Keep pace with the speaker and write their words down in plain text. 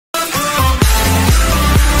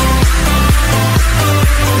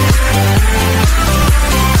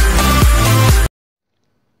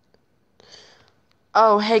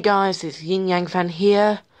Oh, hey guys, it's Yin Yang Fan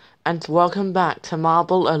here, and welcome back to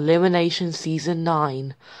Marble Elimination Season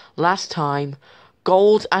 9. Last time,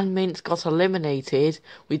 Gold and Mint got eliminated,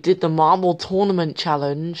 we did the Marble Tournament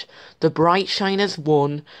Challenge, the Bright Shiners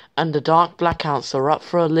won, and the Dark Blackouts are up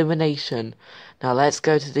for elimination. Now let's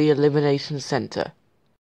go to the Elimination Center.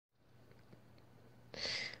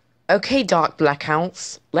 Okay, Dark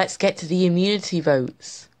Blackouts, let's get to the immunity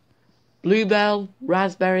votes. Bluebell,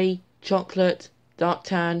 Raspberry, Chocolate, Dark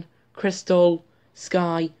Tan, Crystal,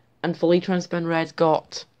 Sky, and Fully Transparent Red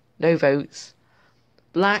got no votes.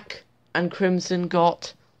 Black and Crimson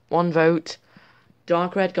got 1 vote.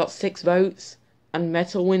 Dark Red got 6 votes. And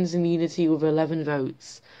Metal wins immunity with 11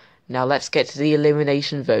 votes. Now let's get to the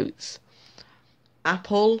elimination votes.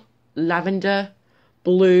 Apple, Lavender,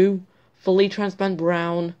 Blue, Fully Transparent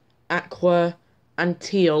Brown, Aqua, and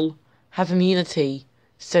Teal have immunity,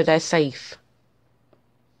 so they're safe.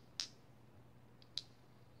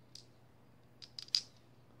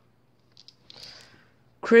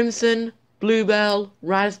 Crimson, Bluebell,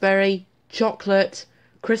 Raspberry, Chocolate,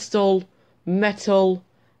 Crystal, Metal,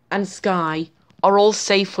 and Sky are all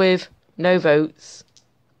safe with no votes.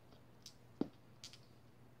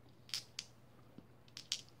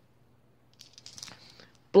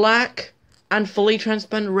 Black and Fully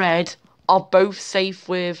Transparent Red are both safe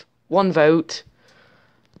with 1 vote.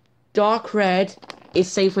 Dark Red is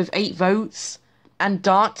safe with 8 votes, and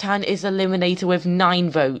Dark Tan is eliminated with 9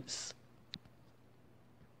 votes.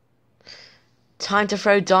 Time to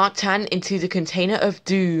throw Dark Tan into the container of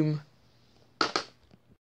doom.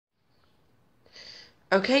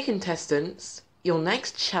 Okay, contestants, your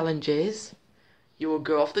next challenge is you will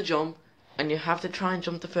go off the jump and you have to try and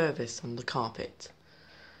jump the furthest on the carpet.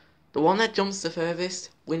 The one that jumps the furthest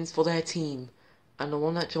wins for their team, and the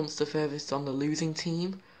one that jumps the furthest on the losing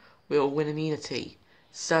team will win immunity.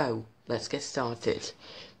 So, let's get started.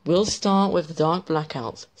 We'll start with the Dark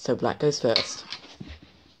Blackouts, so Black goes first.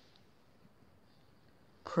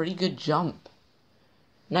 Pretty good jump.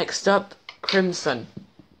 Next up, Crimson.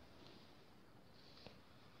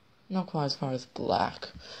 Not quite as far as Black.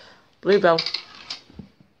 Bluebell.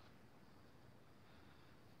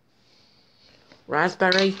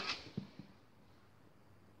 Raspberry.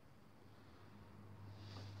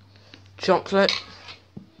 Chocolate.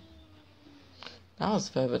 That was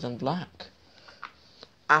further than Black.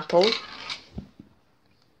 Apple.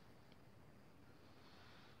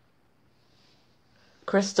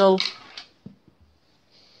 Crystal.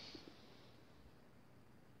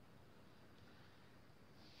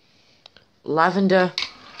 Lavender.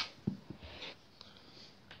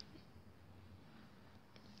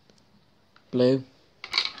 Blue.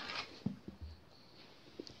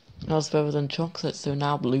 That was further than Chocolate, so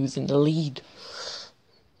now Blue's in the lead.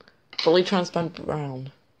 Fully Transparent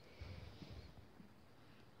Brown.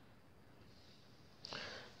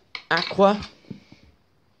 Aqua.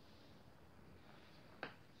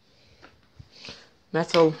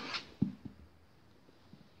 Metal.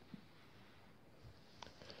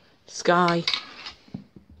 Sky.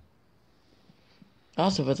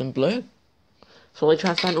 Also further than Blue. Fully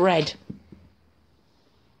Transparent Red.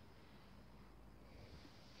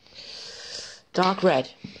 Dark Red.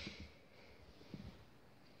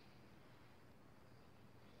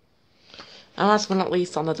 And last but not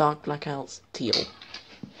least on the Dark Blackouts, Teal.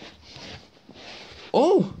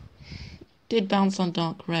 Oh! Did bounce on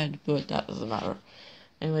Dark Red, but that doesn't matter.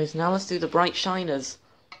 Anyways, now let's do the Bright Shiners.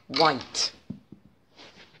 White.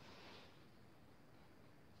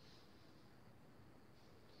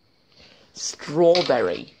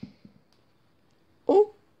 Strawberry.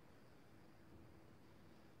 Oh!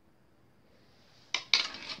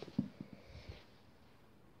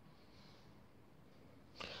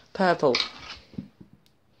 Purple.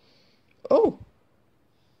 Oh!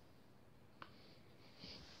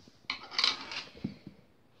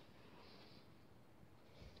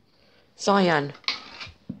 Cyan.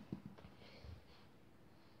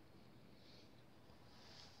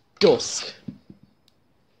 Dusk.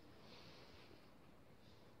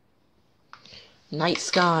 Night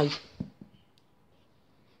Sky.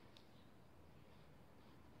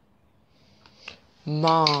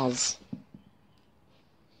 Mars.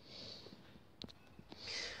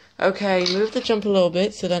 Okay, move the jump a little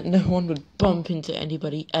bit so that no one would bump into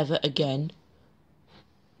anybody ever again.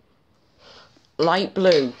 Light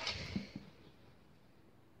Blue.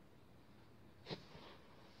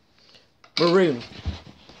 Maroon.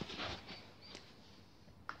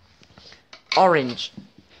 Orange.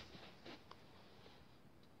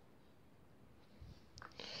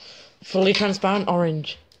 Fully transparent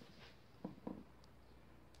orange.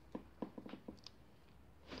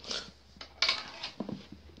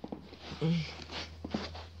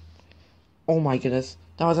 Oh my goodness,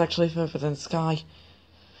 that was actually further than Sky.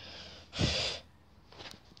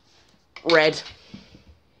 Red.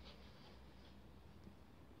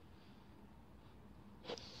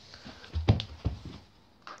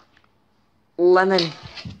 Lemon.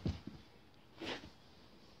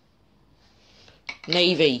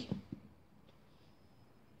 Navy.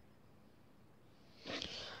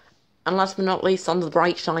 And last but not least, on the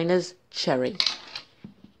bright shiners, cherry.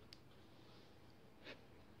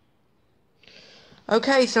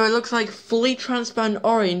 Okay, so it looks like fully transparent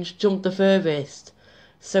orange jumped the furthest.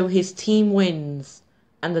 So his team wins.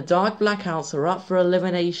 And the dark blackouts are up for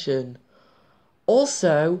elimination.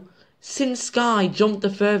 Also, since Sky jumped the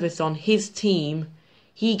furthest on his team,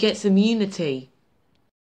 he gets immunity.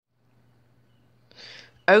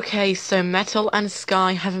 Okay, so Metal and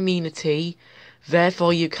Sky have immunity,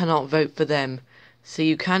 therefore you cannot vote for them. So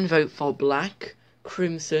you can vote for Black,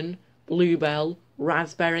 Crimson, Bluebell,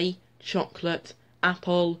 Raspberry, Chocolate,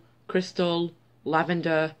 Apple, Crystal,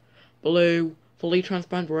 Lavender, Blue, Fully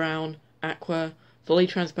Transparent Brown, Aqua, Fully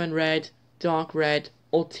Transparent Red, Dark Red,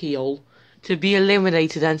 or Teal to be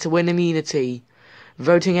eliminated and to win immunity.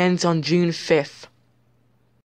 Voting ends on June 5th.